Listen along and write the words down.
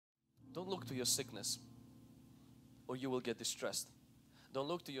Don't look to your sickness or you will get distressed. Don't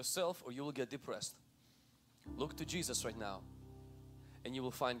look to yourself or you will get depressed. Look to Jesus right now and you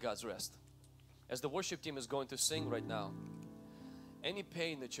will find God's rest. As the worship team is going to sing right now, any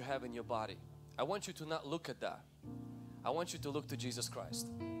pain that you have in your body, I want you to not look at that. I want you to look to Jesus Christ.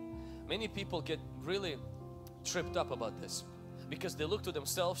 Many people get really tripped up about this because they look to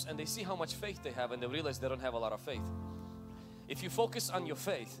themselves and they see how much faith they have and they realize they don't have a lot of faith. If you focus on your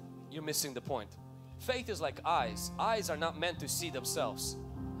faith, you're missing the point. Faith is like eyes. Eyes are not meant to see themselves.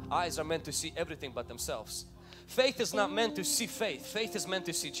 Eyes are meant to see everything but themselves. Faith is not meant to see faith. Faith is meant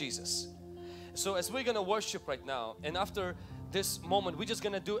to see Jesus. So as we're going to worship right now, and after this moment we're just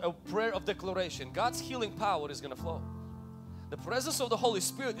going to do a prayer of declaration. God's healing power is going to flow. The presence of the Holy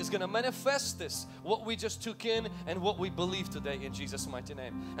Spirit is going to manifest this, what we just took in and what we believe today in Jesus' mighty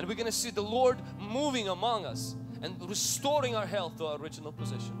name. And we're going to see the Lord moving among us and restoring our health to our original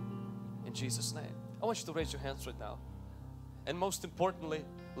position in Jesus' name. I want you to raise your hands right now. And most importantly,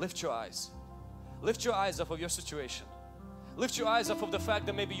 lift your eyes. Lift your eyes off of your situation. Lift your eyes off of the fact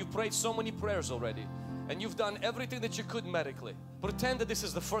that maybe you prayed so many prayers already and you've done everything that you could medically. Pretend that this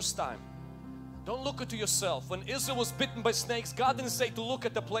is the first time. Don't look to yourself. When Israel was bitten by snakes, God didn't say to look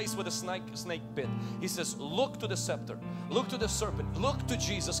at the place where the snake bit. He says look to the scepter, look to the serpent, look to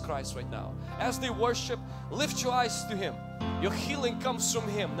Jesus Christ right now. As they worship, lift your eyes to Him. Your healing comes from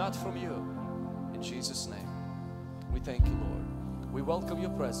Him, not from you. In Jesus' name, we thank you, Lord. We welcome your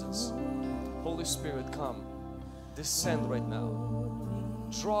presence. Holy Spirit, come, descend right now.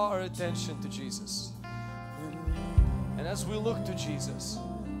 Draw our attention to Jesus. And as we look to Jesus,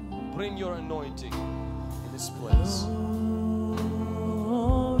 bring your anointing in this place.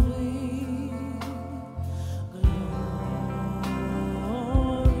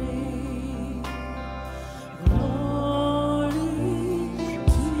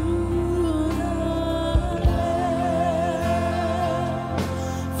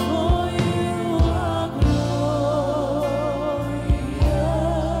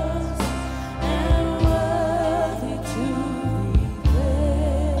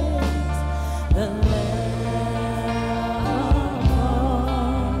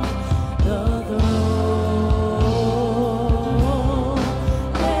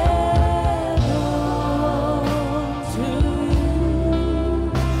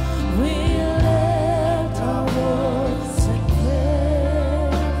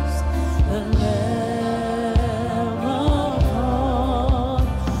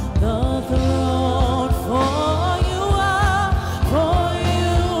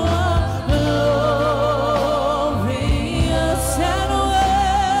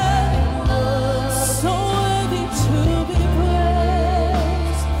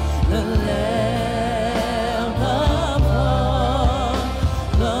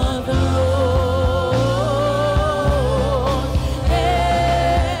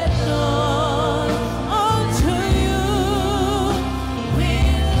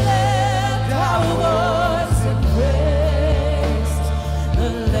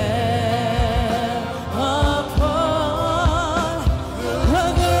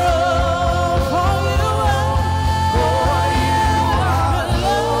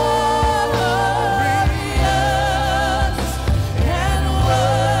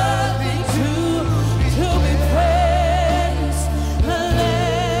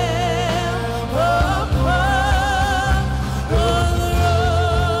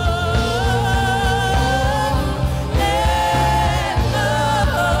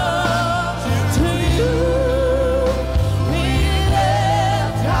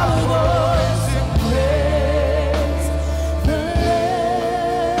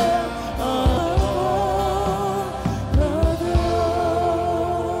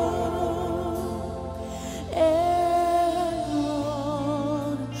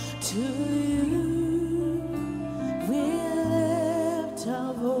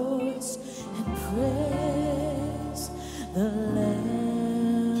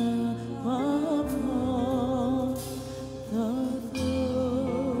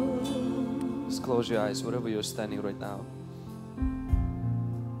 Close your eyes wherever you're standing right now.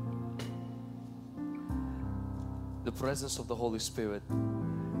 The presence of the Holy Spirit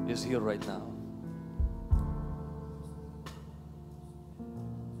is here right now.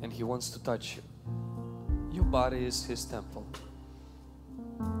 And He wants to touch you. Your body is His temple.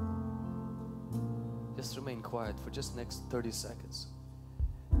 Just remain quiet for just next 30 seconds.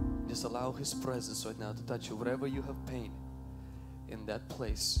 Just allow His presence right now to touch you wherever you have pain in that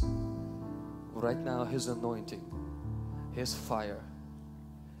place. Right now His anointing, His fire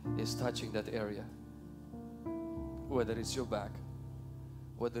is touching that area. Whether it's your back,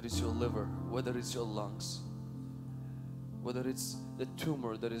 Whether it's your liver, whether it's your lungs, whether it's the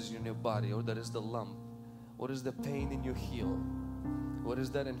tumor that is in your body, or that is the lump, what is the pain in your heel, what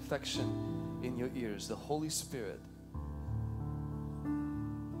is that infection in your ears, the Holy Spirit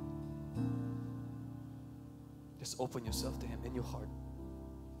just open yourself to Him in your heart.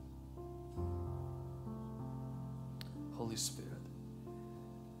 Holy Spirit,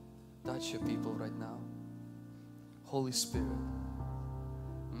 touch your people right now. Holy Spirit,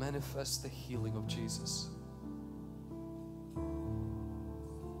 manifest the healing of Jesus.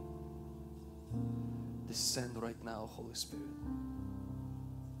 Descend right now, Holy Spirit.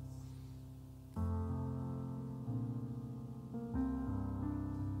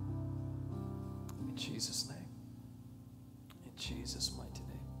 In Jesus' name. In Jesus' mighty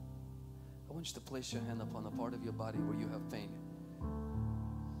name. I want you to place your hand upon a part of your body where you have pain.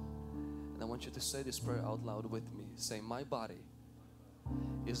 And I want you to say this prayer out loud with me. Say, my body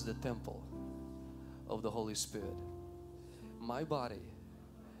is the temple of the Holy Spirit. My body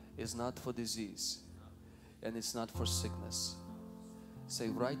is not for disease, and it's not for sickness. Say,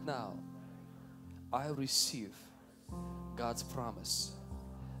 right now, I receive God's promise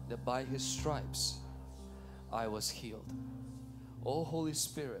that by His stripes I was healed. Oh, Holy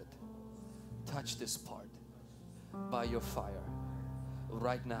Spirit, touch this part by your fire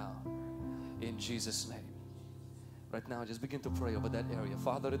right now in Jesus' name. Right now, just begin to pray over that area.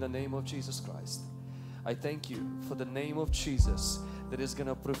 Father, in the name of Jesus Christ, I thank you for the name of Jesus that is going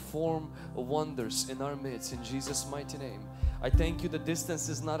to perform wonders in our midst in Jesus' mighty name. I thank you that distance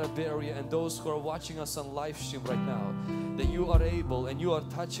is not a barrier, and those who are watching us on live stream right now, that you are able and you are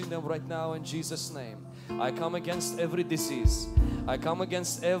touching them right now in Jesus' name. I come against every disease. I come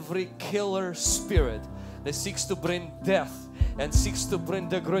against every killer spirit that seeks to bring death and seeks to bring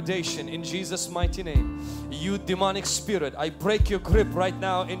degradation in Jesus' mighty name. You demonic spirit, I break your grip right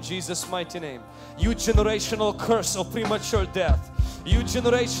now in Jesus' mighty name. You generational curse of premature death, you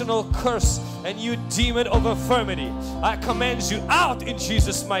generational curse and you demon of infirmity, I command you out in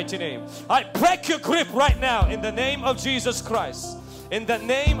Jesus' mighty name. I break your grip right now in the name of Jesus Christ. In the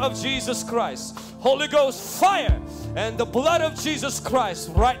name of Jesus Christ, Holy Ghost fire and the blood of Jesus Christ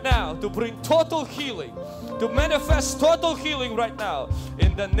right now to bring total healing, to manifest total healing right now.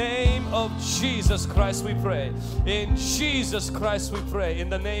 In the name of Jesus Christ we pray. In Jesus Christ we pray. In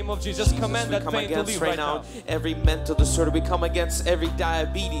the name of Jesus, command that pain to leave right now. Every mental disorder, we come against every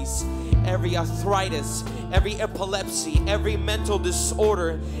diabetes, every arthritis, every epilepsy, every mental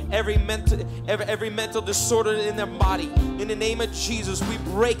disorder, every mental disorder in their body. In the name of Jesus, we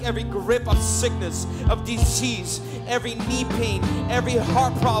break every grip of sickness, of disease, every knee pain, every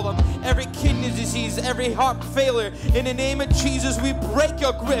heart problem, every kidney disease, every heart failure. In the name of Jesus, we break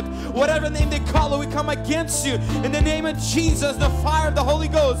your grip. Whatever name they call it, we come against you. In the name of Jesus, the fire of the Holy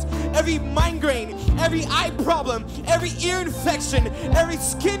Ghost, every migraine, every eye problem, every ear infection, every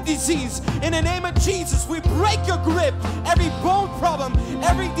skin disease. In the name of Jesus, we break your grip. Every bone problem,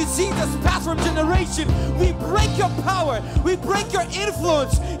 every disease that's passed from generation, we break your power. We break your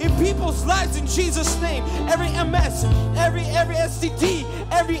influence in people's lives in Jesus' name. Every MS, every STD,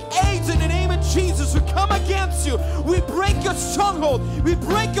 every AIDS, in the name of Jesus, we come against you. We break your stronghold. We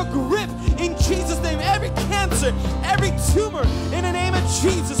break your grip in Jesus' name. Every cancer, every tumor, in the name of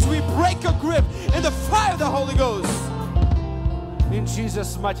Jesus, we break your grip in the fire of the Holy Ghost. In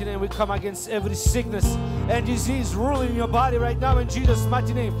Jesus' mighty name, we come against every sickness and disease ruling in your body right now in Jesus'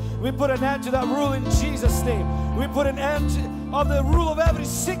 mighty name. We put an end to that rule in Jesus' name. We put an end of the rule of every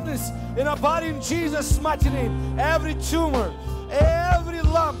sickness in our body in Jesus' mighty name. Every tumor, every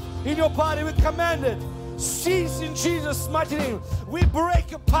lump in your body, we command it. Cease in Jesus' mighty name. We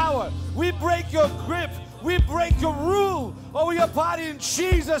break your power. We break your grip. We break your rule over your body in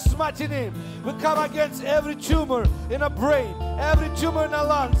Jesus' mighty name. We come against every tumor in our brain, every tumor in our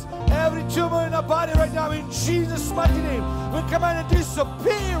lungs, every tumor in our body right now in Jesus' mighty name. We command it to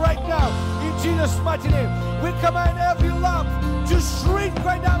disappear right now in Jesus' mighty name. We command every lump to shrink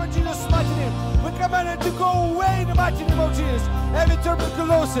right now in Jesus' mighty name. We command it to go away in the mighty name of Jesus. Every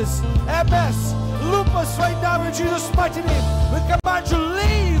tuberculosis, MS, lupus right now in Jesus' mighty name. We command you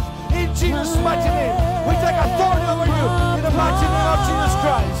leave in Jesus' mighty name. We take authority over you in the mighty name of Jesus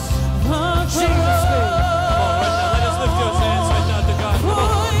Christ. In Jesus' name. Come on, right now, let us lift your hands right now to God. Come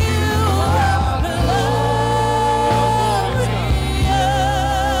on.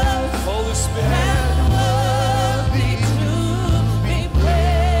 Holy Spirit.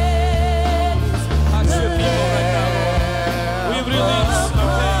 Touch your people right now, Lord. We release our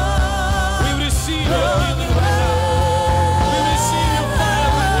pain. We receive your healing right now. We receive your fire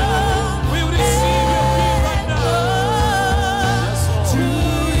right now. We receive your peace right now. Yes, Lord.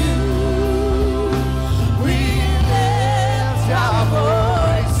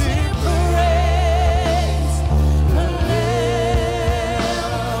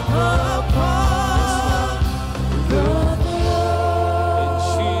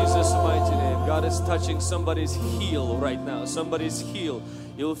 is touching somebody's heel right now. Somebody's heel.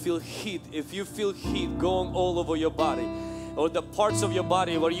 You'll feel heat. If you feel heat going all over your body, or the parts of your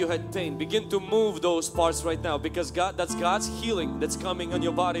body where you had pain, begin to move those parts right now, because that's God's healing that's coming on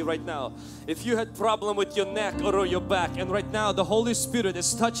your body right now. If you had problem with your neck or your back, and right now the Holy Spirit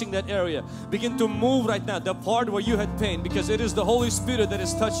is touching that area, begin to move right now the part where you had pain, because it is the Holy Spirit that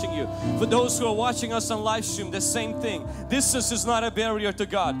is touching you. For those who are watching us on live stream, the same thing. Distance is not a barrier to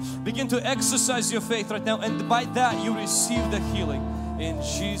God. Begin to exercise your faith right now, and by that you receive the healing. In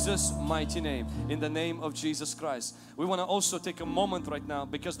Jesus' mighty name, in the name of Jesus Christ. We want to also take a moment right now,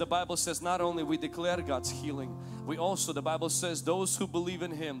 because the Bible says not only we declare God's healing, we also, the Bible says, those who believe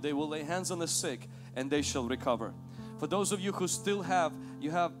in Him, they will lay hands on the sick and they shall recover. For those of you who still have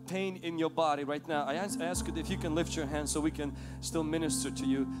pain in your body right now, I ask you if you can lift your hand so we can still minister to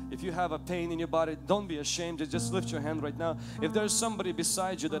you. If you have a pain in your body, don't be ashamed, just lift your hand right now. If there's somebody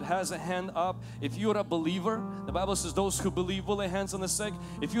beside you that has a hand up, if you're a believer, the Bible says those who believe will lay hands on the sick.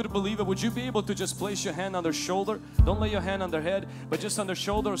 If you're a believer, would you be able to just place your hand on their shoulder? Don't lay your hand on their head, but just on their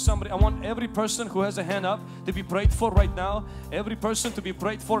shoulder or somebody. I want every person who has a hand up to be prayed for right now. Every person to be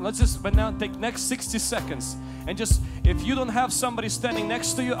prayed for. Let's just right now take next 60 seconds and just, if you don't have somebody standing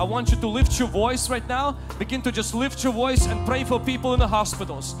next to you, I want you to lift your voice right now. Begin to just lift your voice and pray for people in the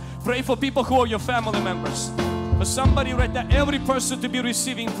hospitals. Pray for people who are your family members. For somebody right now, every person to be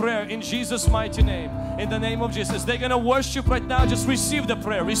receiving prayer in Jesus' mighty name. In the name of Jesus. They're going to worship right now. Just receive the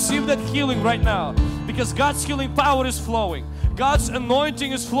prayer. Receive that healing right now. Because God's healing power is flowing. God's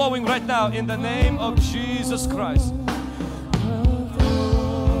anointing is flowing right now in the name of Jesus Christ.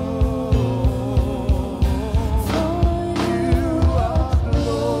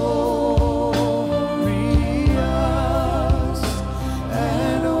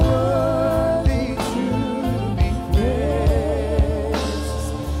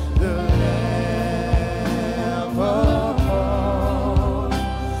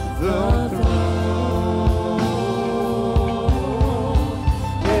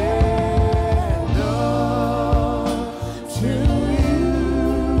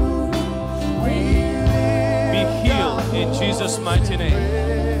 Mighty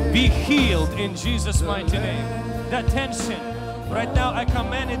name. Be healed in Jesus' mighty name. That tension right now, I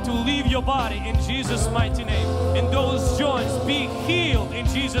command it to leave your body in Jesus' mighty name. In those joints, be healed in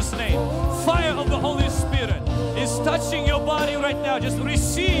Jesus' name. Fire of the Holy Spirit is touching your body right now. Just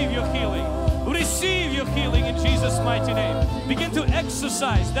receive your healing. Receive your healing in Jesus' mighty name. Begin to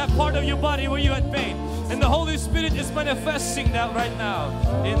exercise that part of your body where you had pain, and the Holy Spirit is manifesting that right now.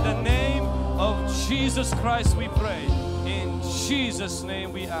 In the name of Jesus Christ we pray. In Jesus'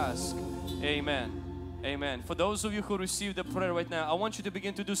 name we ask. Amen. Amen. For those of you who received the prayer right now, I want you to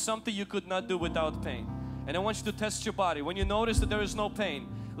begin to do something you could not do without pain. And I want you to test your body. When you notice that there is no pain,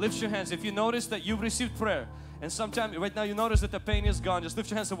 lift your hands. If you notice that you've received prayer, and sometime right now you notice that the pain is gone, just lift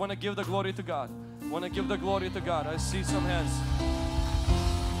your hands. I want to give the glory to God. I want to give the glory to God. I see some hands.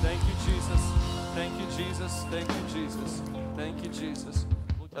 Thank you, Jesus. Thank you, Jesus. Thank you, Jesus. Thank you, Jesus.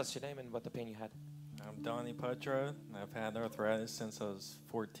 What's your name and what the pain you had? I'm Donnie Petra. I've had arthritis since I was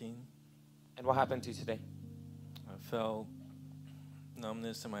 14. And what happened to you today? I felt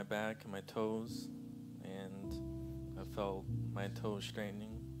numbness in my back and my toes, and I felt my toes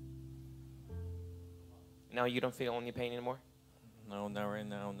straightening. Now you don't feel any pain anymore? No, not right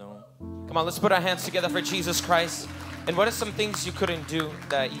now, no. Come on, let's put our hands together for Jesus Christ. And what are some things you couldn't do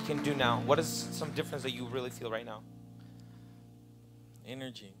that you can do now? What is some difference that you really feel right now?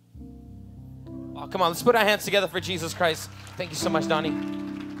 Energy. Oh, come on, let's put our hands together for Jesus Christ. Thank you so much, Donnie.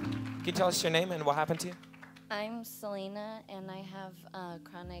 Can you tell us your name and what happened to you? I'm Selena, and I have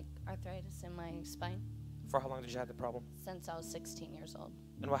chronic arthritis in my spine. For how long did you have the problem? Since I was 16 years old.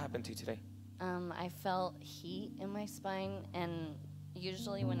 And what happened to you today? I felt heat in my spine, and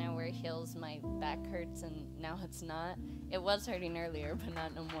usually when I wear heels, my back hurts, and now it's not. It was hurting earlier, but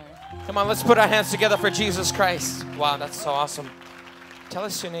not no more. Come on, let's put our hands together for Jesus Christ. Wow, that's so awesome. Tell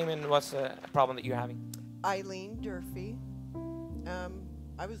us your name and what's the problem that you're having. Eileen Durfee.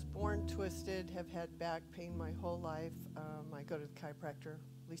 I was born twisted, have had back pain my whole life. I go to the chiropractor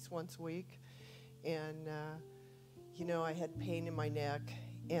at least once a week. And, you know, I had pain in my neck,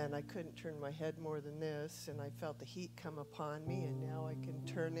 and I couldn't turn my head more than this. And I felt the heat come upon me, and now I can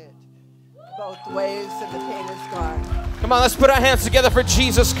turn it both ways, and the pain is gone. Come on, let's put our hands together for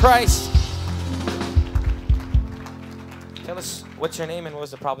Jesus Christ. Tell us what's your name and what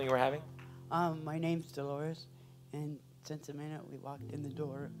was the problem you were having? My name's Dolores, and since the minute we walked in the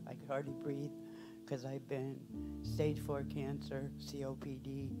door, I could hardly breathe because I've been stage 4 cancer,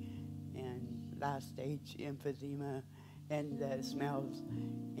 COPD, and last stage emphysema, and the smells.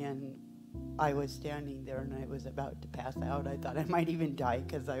 And I was standing there and I was about to pass out. I thought I might even die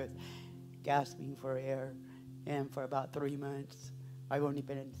because I was gasping for air. And for about 3 months, I've only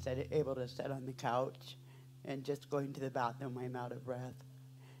been able to sit on the couch, and just going to the bathroom, I'm out of breath.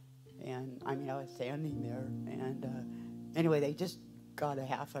 And I mean, I was standing there, and anyway, they just got a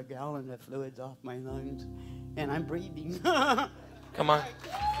half a gallon of fluids off my lungs, and I'm breathing. Come on.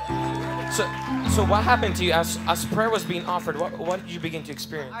 So what happened to you as prayer was being offered? What did you begin to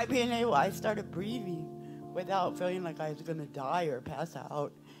experience? I started breathing without feeling like I was going to die or pass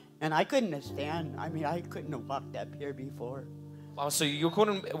out. And I couldn't stand. I mean, I couldn't have walked up here before. Wow, so you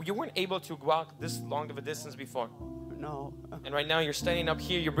weren't able to walk this long of a distance before? No. And right now you're standing up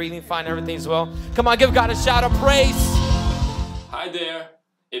here, you're breathing fine, everything's well. Come on, give God a shout of praise. Hi there.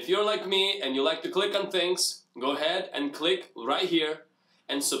 If you're like me and you like to click on things, go ahead and click right here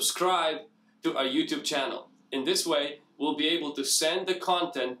and subscribe to our YouTube channel. In this way, we'll be able to send the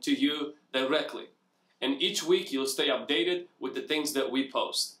content to you directly. And each week you'll stay updated with the things that we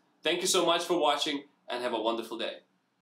post. Thank you so much for watching and have a wonderful day.